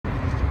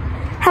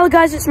Hello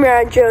guys, it's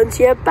Marianne Jones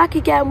here, back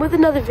again with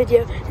another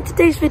video. In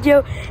today's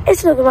video,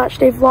 it's another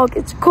matchday vlog.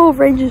 It's Cove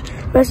Rangers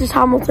versus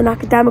Hamilton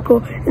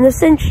Academical in the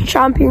cinch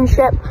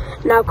championship.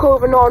 Now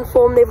Cove are not on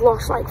form, they've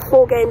lost like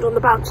 4 games on the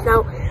bounce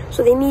now,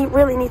 so they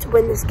really need to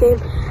win this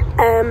game.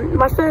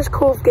 My first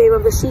Cove game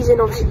of the season,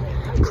 obviously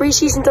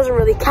pre-season doesn't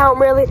really count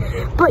really,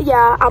 but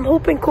yeah, I'm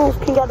hoping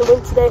Cove can get the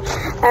win today.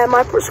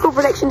 My score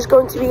prediction is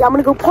going to be, I'm going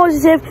to go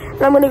positive,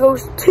 and I'm going to go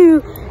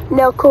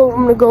 2-0 Cove.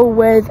 I'm going to go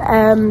with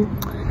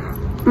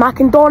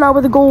McIndona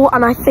with a goal,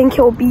 and I think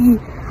it'll be,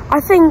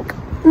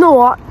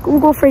 we'll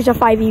go Fraser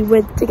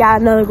 5e to get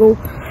another goal.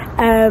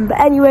 But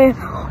anyway,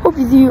 hope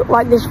you do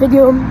like this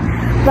video.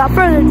 Without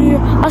further ado,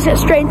 let's get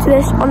straight into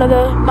this on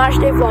another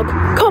matchday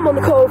vlog. Come on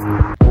the Cove!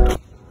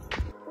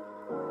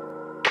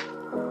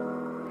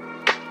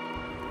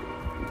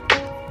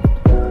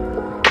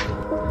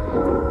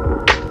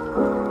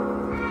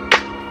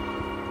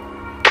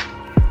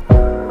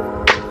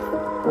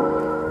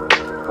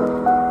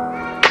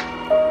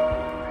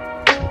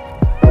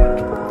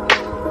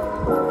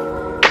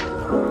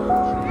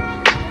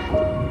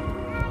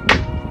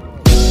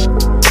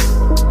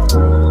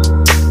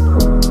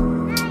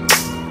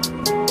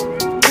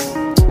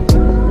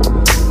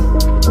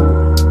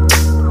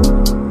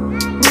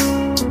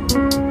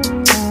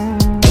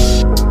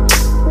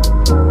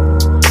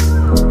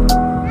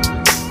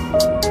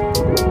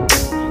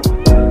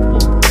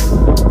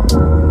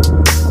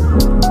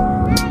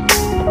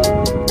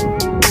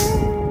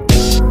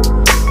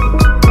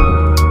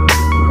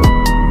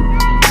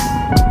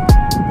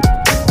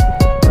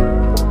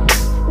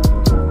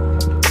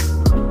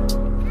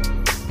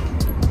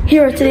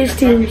 Here are today's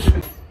teams.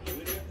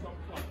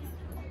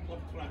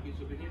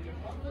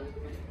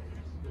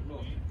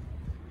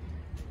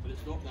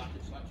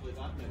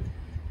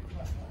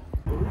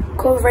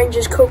 Cove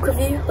Rangers Coke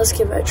review. Let's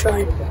give it a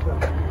try.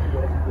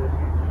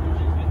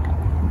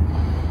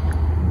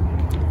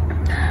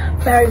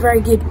 Very,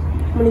 very good.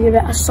 I'm going to give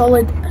it a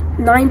solid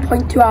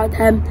 9.2 out of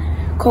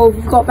 10. Cove,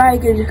 you've got very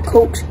good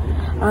Cokes,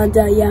 and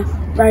yeah,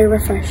 very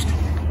refreshed.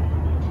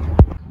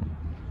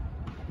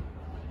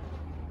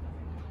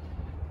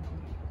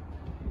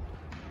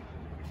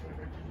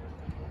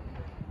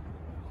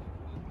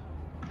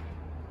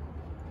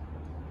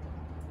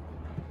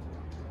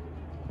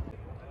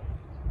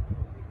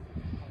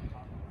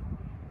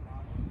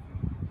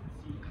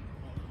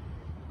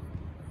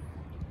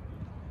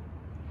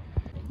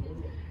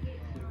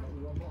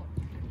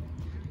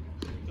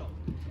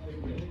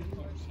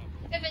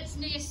 If it's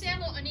new, sell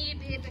it on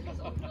eBay because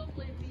it'll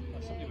probably be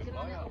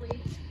going at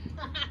least.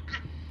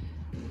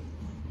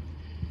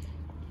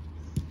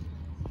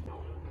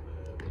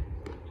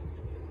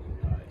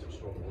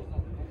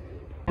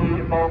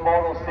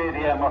 Memorial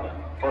Stadium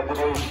for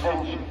today's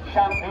cinch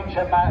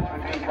championship match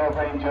between Cove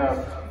Rangers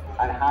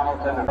and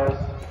Hamilton.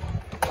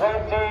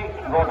 20,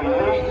 Robbie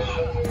Leach.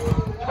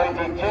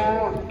 22,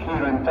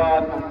 Kieran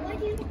Dunn.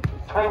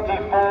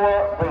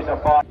 24, Fraser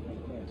Farr.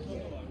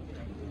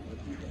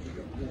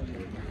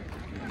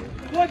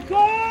 Let's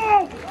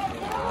go!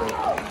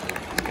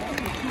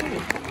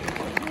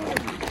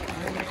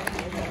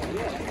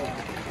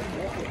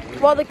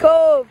 For the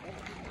Cove!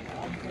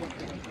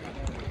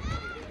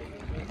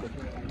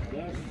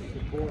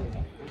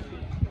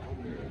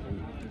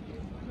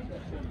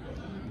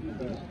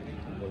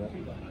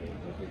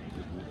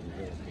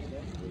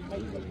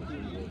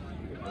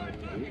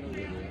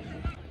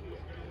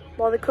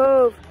 For the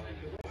Cove!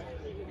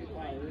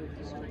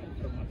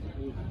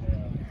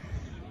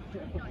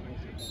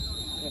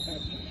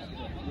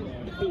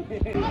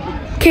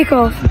 Kick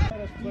off.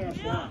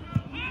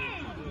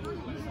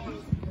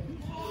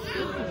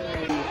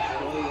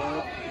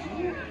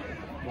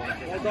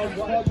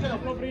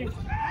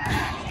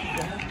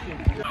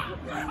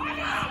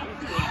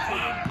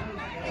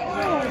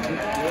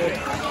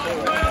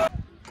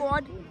 Go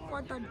on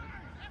done.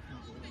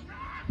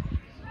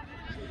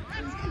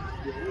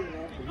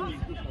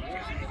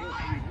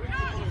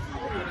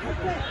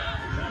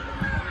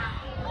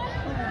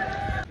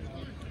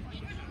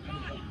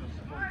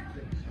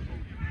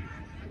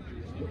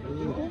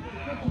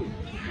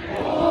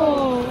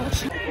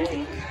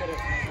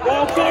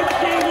 Well done,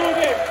 team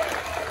moving!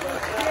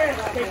 Yes,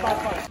 take my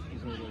fight.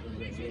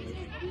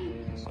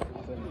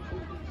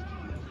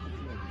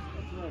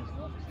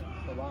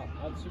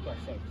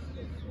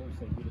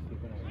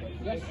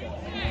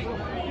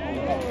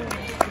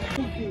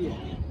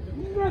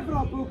 Never a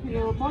booking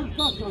or a month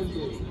up on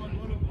you.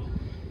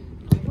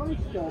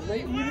 Nice job,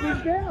 mate. You were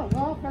down,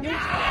 half an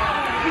inch.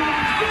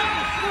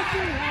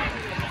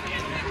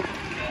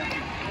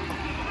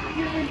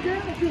 You were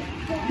down, just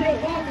fucking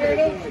half an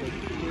inch.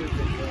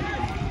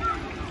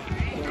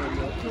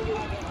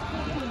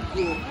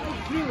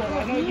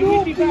 You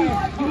would be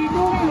better. You would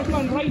know you've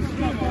done right from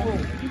that ball.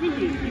 You would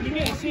be. You could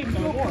get a safe on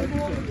the board.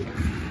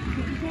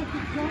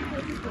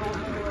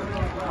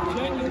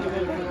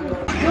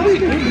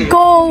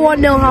 Go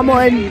 1-0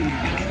 Hamilton.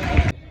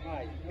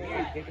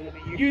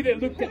 You that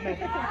looked at me.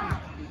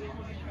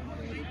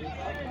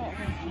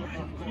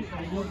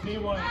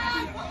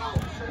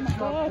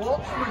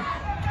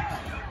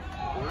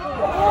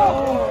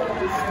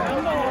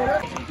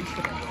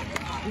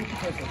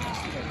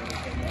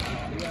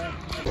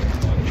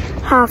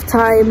 Half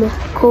time,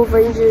 Cove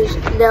Rangers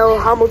 0,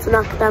 Hamilton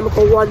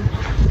Academical 1.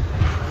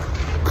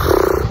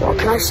 What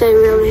can I say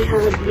really?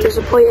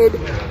 Disappointed.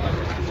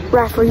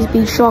 Referees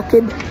been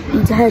shocking.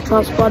 Needs a hair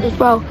transplant as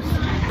well.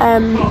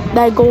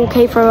 Their goal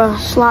came from a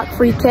slack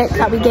free kick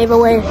that we gave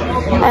away.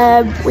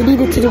 We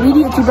needed to do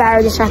better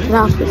in the second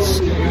half. It's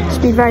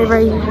been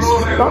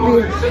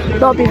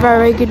not been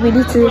very good. We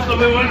need to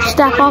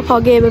step up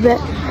our game a bit.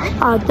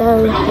 And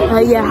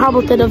yeah,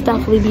 Hamilton have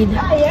definitely been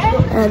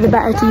the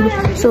better team.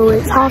 So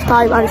it's half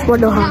time and it's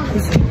 1-0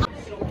 Hammers.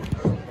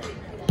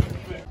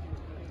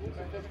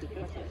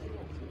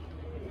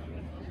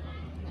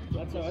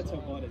 That's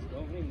how hard it's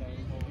going.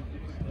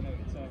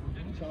 It's a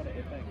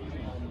charity thing.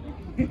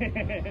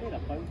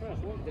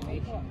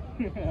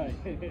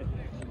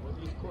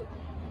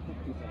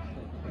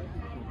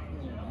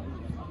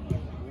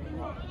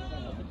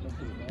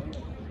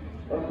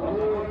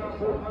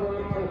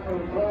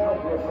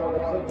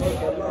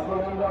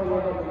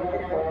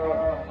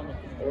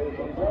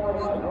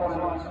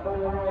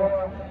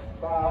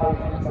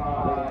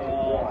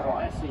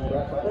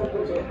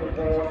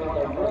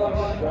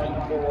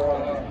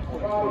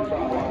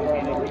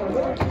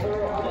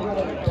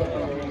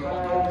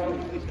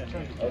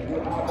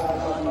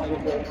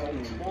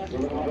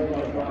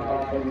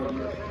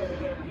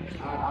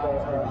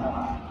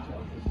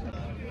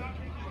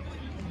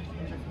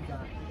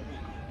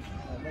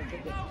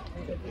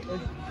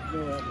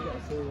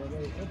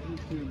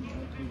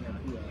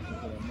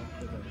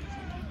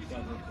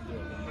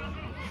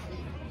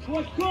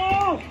 Let's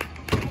go!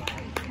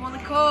 Come on, the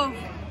Cove!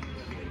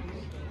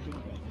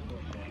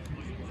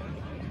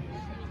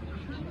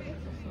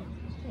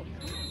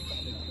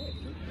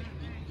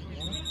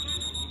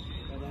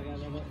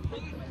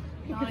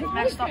 No, he's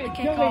messed up the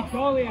kick-off.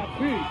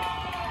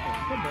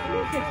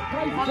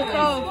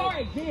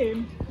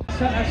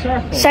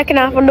 Second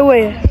half on the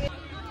way.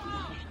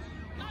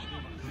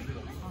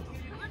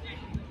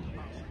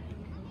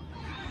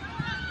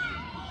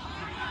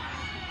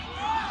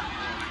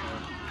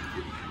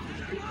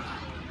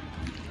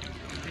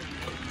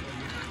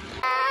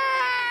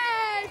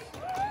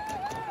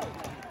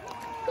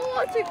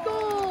 What a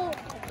goal!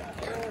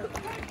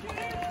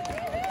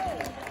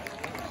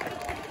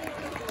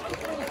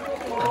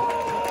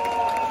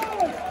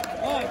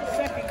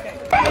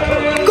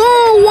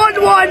 Goal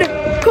 1-1!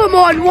 Come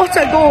on, what a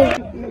goal!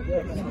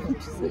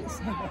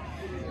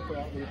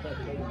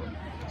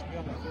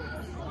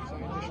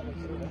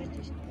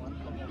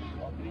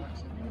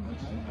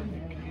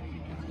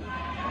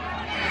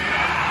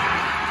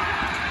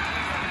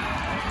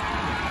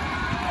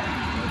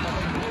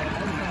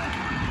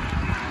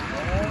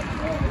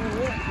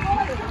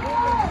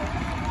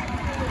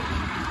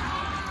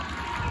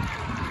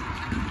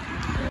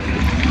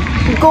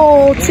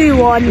 Goal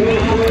 2-1.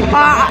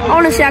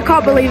 Honestly, I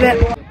can't believe it.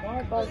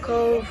 Come on,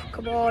 Cove,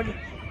 come on.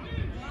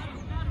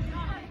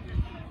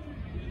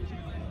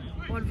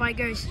 Come on,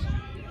 Vikers.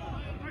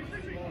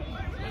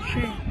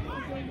 Shit.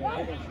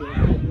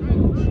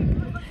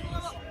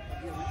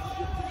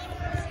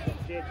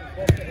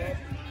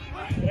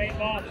 Great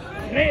ball!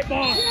 Great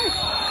ball!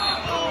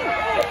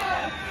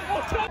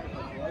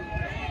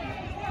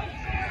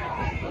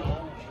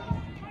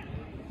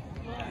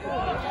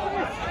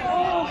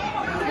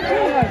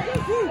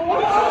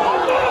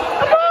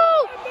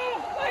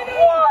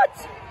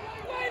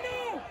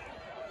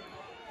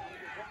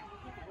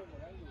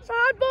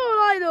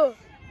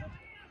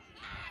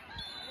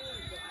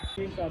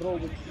 That role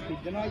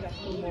would deny that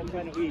full more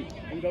penalty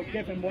and go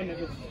give him one of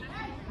his.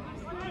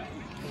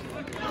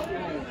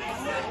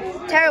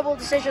 Terrible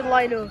decision,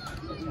 Lino.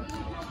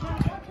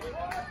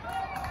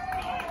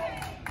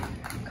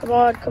 Come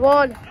on, come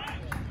on.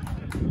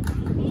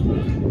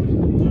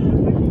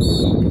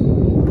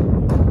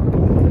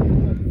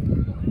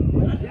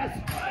 Yes.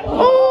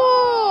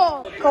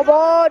 Oh! Come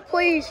on,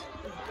 please.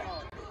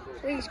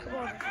 Please, come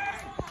on.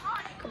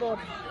 Come on.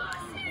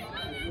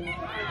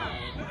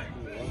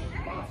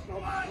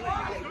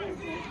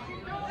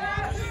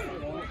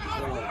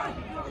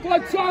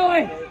 Good,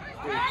 Charlie!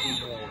 Yes!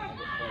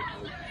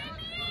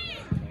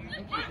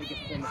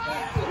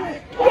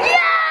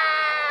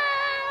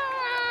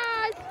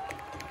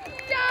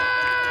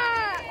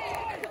 Yes!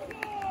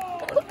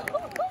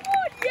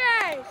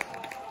 Yes!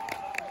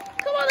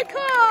 Come on, the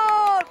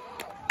Cove!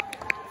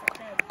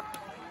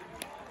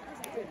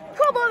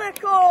 Come on, the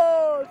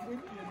Cove!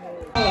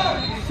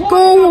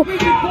 Goal!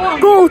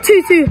 Goal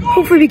 2-2.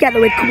 Hopefully we get the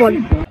win. Come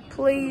on.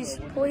 Please,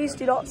 please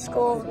do not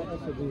score.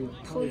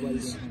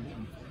 Please.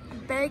 I'm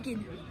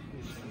begging.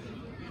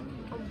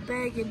 I'm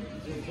begging.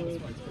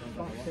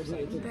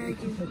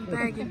 Begging,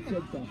 begging.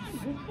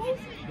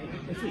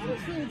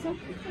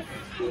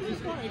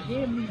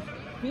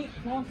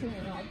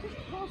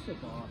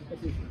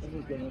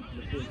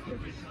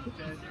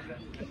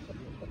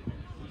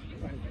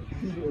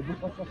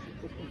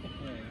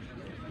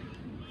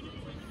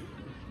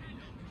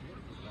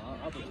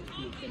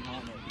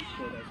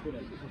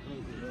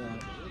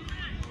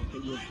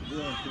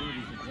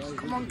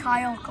 Come on,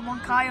 Kyle. Come on,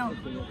 Kyle.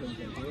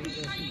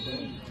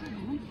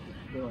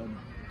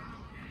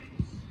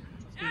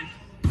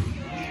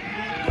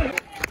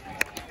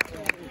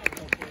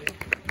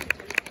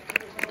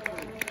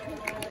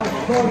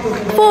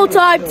 Full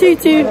time,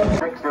 2-2.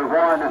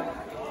 61.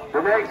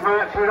 The next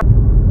match.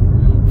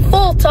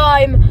 Full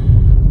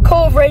time,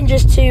 Cove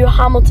Rangers 2,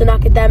 Hamilton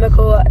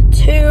Academical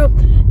 2.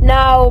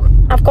 Now,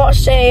 I've got to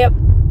say,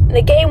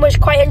 the game was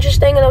quite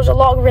interesting and there was a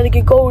lot of really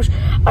good goals.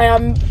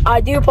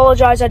 I do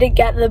apologise, I didn't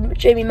get the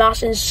Jamie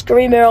Masson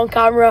screamer on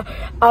camera.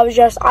 I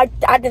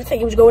didn't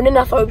think it was going in,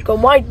 I thought it was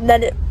going wide, and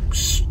then it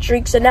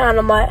streaks in there and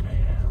I'm like,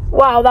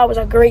 wow, that was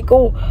a great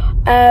goal.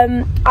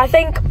 I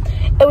think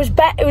it was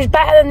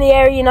better than the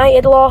Area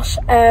United loss.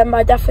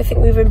 I definitely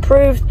think we've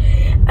improved.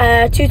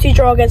 2-2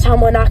 draw against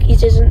Hamilton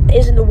Accies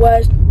isn't the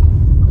worst.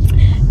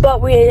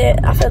 But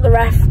I think the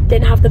ref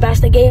didn't have the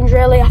best of games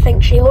really. I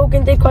think Shea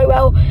Logan did quite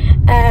well.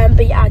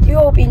 But yeah, I do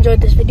hope you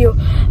enjoyed this video.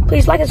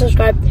 Please like and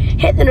subscribe.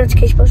 Hit the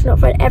notification bell to be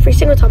notified every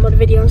single time on the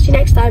video. And see you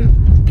next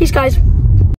time. Peace, guys.